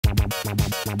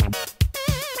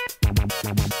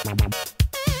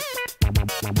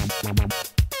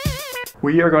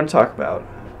We are going to talk about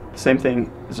the same thing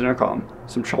as in our column,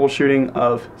 some troubleshooting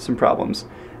of some problems,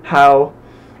 how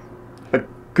a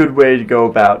good way to go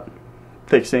about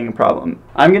fixing a problem.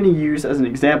 I'm going to use as an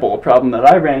example a problem that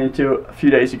I ran into a few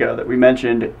days ago that we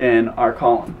mentioned in our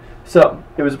column. So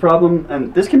it was a problem,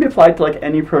 and this can be applied to like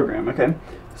any program, okay?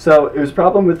 So it was a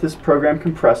problem with this program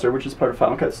compressor, which is part of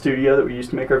Final Cut Studio that we use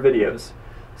to make our videos.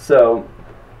 So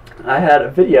I had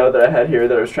a video that I had here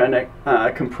that I was trying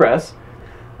to compress.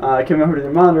 I came over to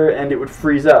the monitor and it would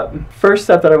freeze up. First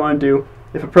step that I want to do,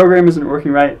 if a program isn't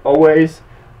working right, always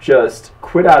just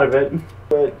quit out of it.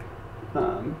 But I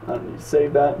don't need to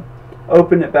save that.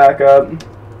 Open it back up.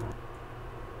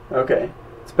 Okay,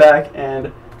 it's back,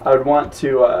 and I would want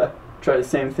to try the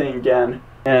same thing again.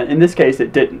 And in this case,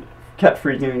 it didn't. Kept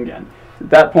freezing again. At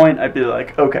that point, I'd be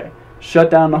like, okay, shut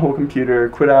down the whole computer,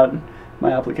 quit out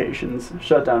my applications,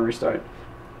 shut down, restart,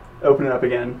 open it up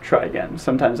again, try again.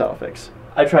 Sometimes that'll fix.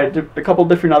 I tried a couple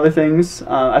different other things.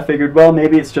 I figured, well,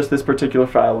 maybe it's just this particular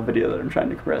file of video that I'm trying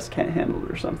to compress can't handle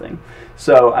it or something.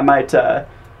 So I might,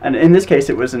 and in this case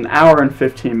it was an hour and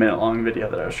 15-minute long video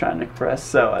that I was trying to compress,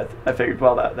 so I figured,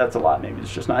 well, that's a lot, maybe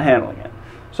it's just not handling it.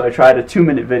 So I tried a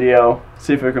 2-minute video,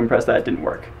 see if I could compress that. It didn't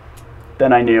work.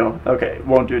 Then I knew, okay, it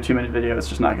won't do a 2-minute video, it's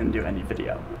just not going to do any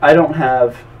video. I don't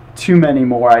have too many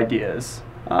more ideas.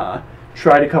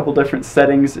 Tried a couple different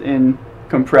settings in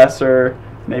compressor.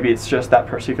 Maybe it's just that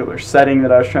particular setting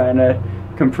that I was trying to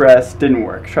compress, didn't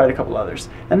work. Tried a couple others.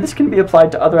 And this can be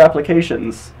applied to other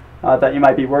applications that you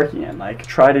might be working in. Like,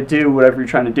 try to do whatever you're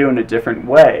trying to do in a different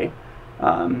way.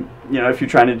 You know, if you're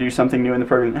trying to do something new in the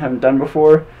program that you haven't done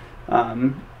before,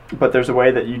 but there's a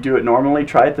way that you do it normally,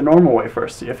 try it the normal way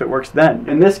first, see if it works then.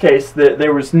 In this case,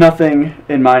 there was nothing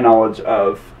in my knowledge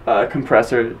of a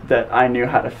compressor that I knew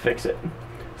how to fix it.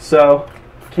 So,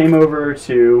 came over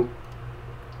to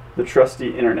the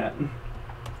trusty internet.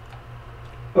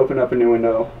 Open up a new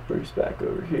window, brings back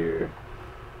over here.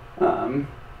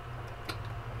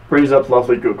 Brings up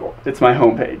lovely Google. It's my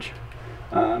homepage.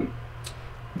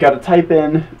 Got to type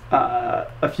in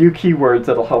a few keywords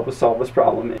that'll help us solve this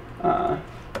problem.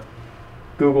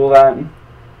 Google that.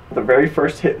 The very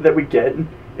first hit that we get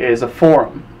is a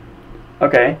forum.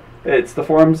 Okay, it's the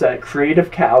forums at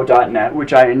creativecow.net,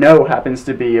 which I know happens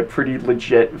to be a pretty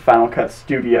legit Final Cut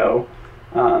Studio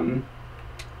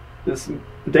this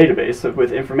database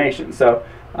with information. So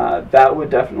that would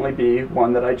definitely be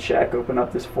one that I'd check. Open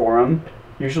up this forum.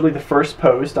 Usually the first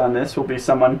post on this will be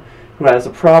someone who has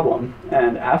a problem,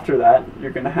 and after that you're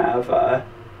going to have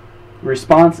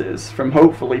responses from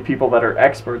hopefully people that are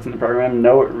experts in the program,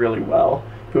 know it really well,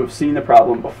 who have seen the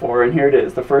problem before. And here it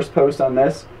is, the first post on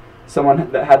this,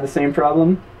 someone that had the same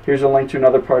problem. Here's a link to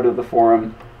another part of the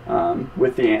forum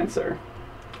with the answer,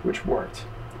 which worked.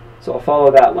 So I'll follow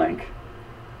that link.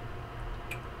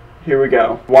 Here we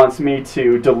go. Wants me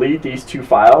to delete these 2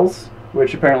 files,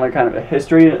 which apparently are kind of a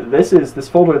history. This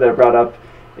folder that I brought up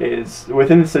is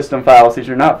within the system files. These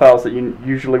are not files that you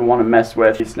usually want to mess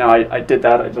with. Now I did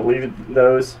that. I deleted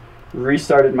those,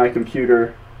 restarted my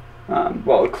computer.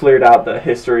 Well, it cleared out the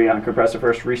history on compressor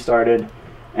first, restarted,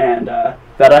 and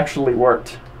that actually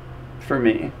worked for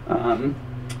me.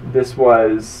 This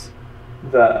was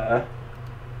the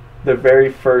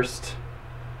very first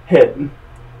hit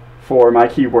for my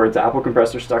keywords, Apple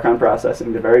compressor stuck on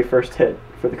processing. The very first hit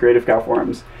for the Creative Cow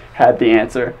forums had the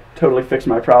answer. Totally fixed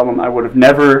my problem. I would have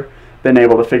never been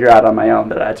able to figure out on my own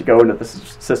that I had to go into the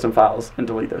system files and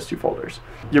delete those 2 folders.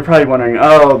 You're probably wondering,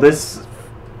 oh, this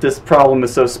problem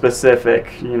is so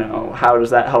specific, you know, how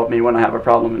does that help me when I have a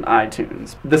problem in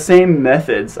iTunes? The same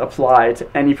methods apply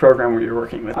to any program where you're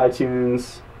working with.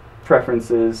 iTunes,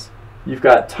 preferences, you've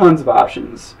got tons of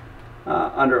options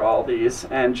under all these,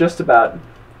 and just about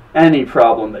any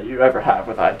problem that you ever have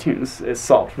with iTunes is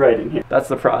solved right in here. That's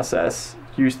the process.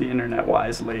 Use the internet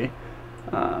wisely,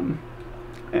 and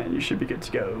you should be good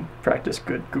to go. Practice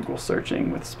good Google searching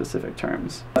with specific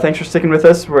terms. Thanks for sticking with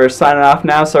us. We're signing off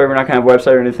now. Sorry we're not going to have a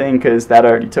website or anything because that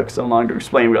already took so long to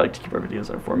explain. We like to keep our videos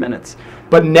under 4 minutes.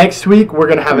 But next week we're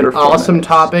going to have an awesome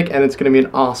topic, and it's going to be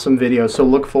an awesome video, so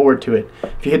look forward to it.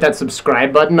 If you hit that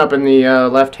subscribe button up in the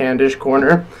left-handish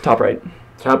corner. Top right.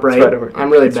 Top right. Right over. I'm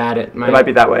really bad at my... It might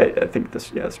be that way. I think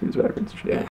this, yeah, this means backwards.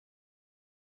 Yeah.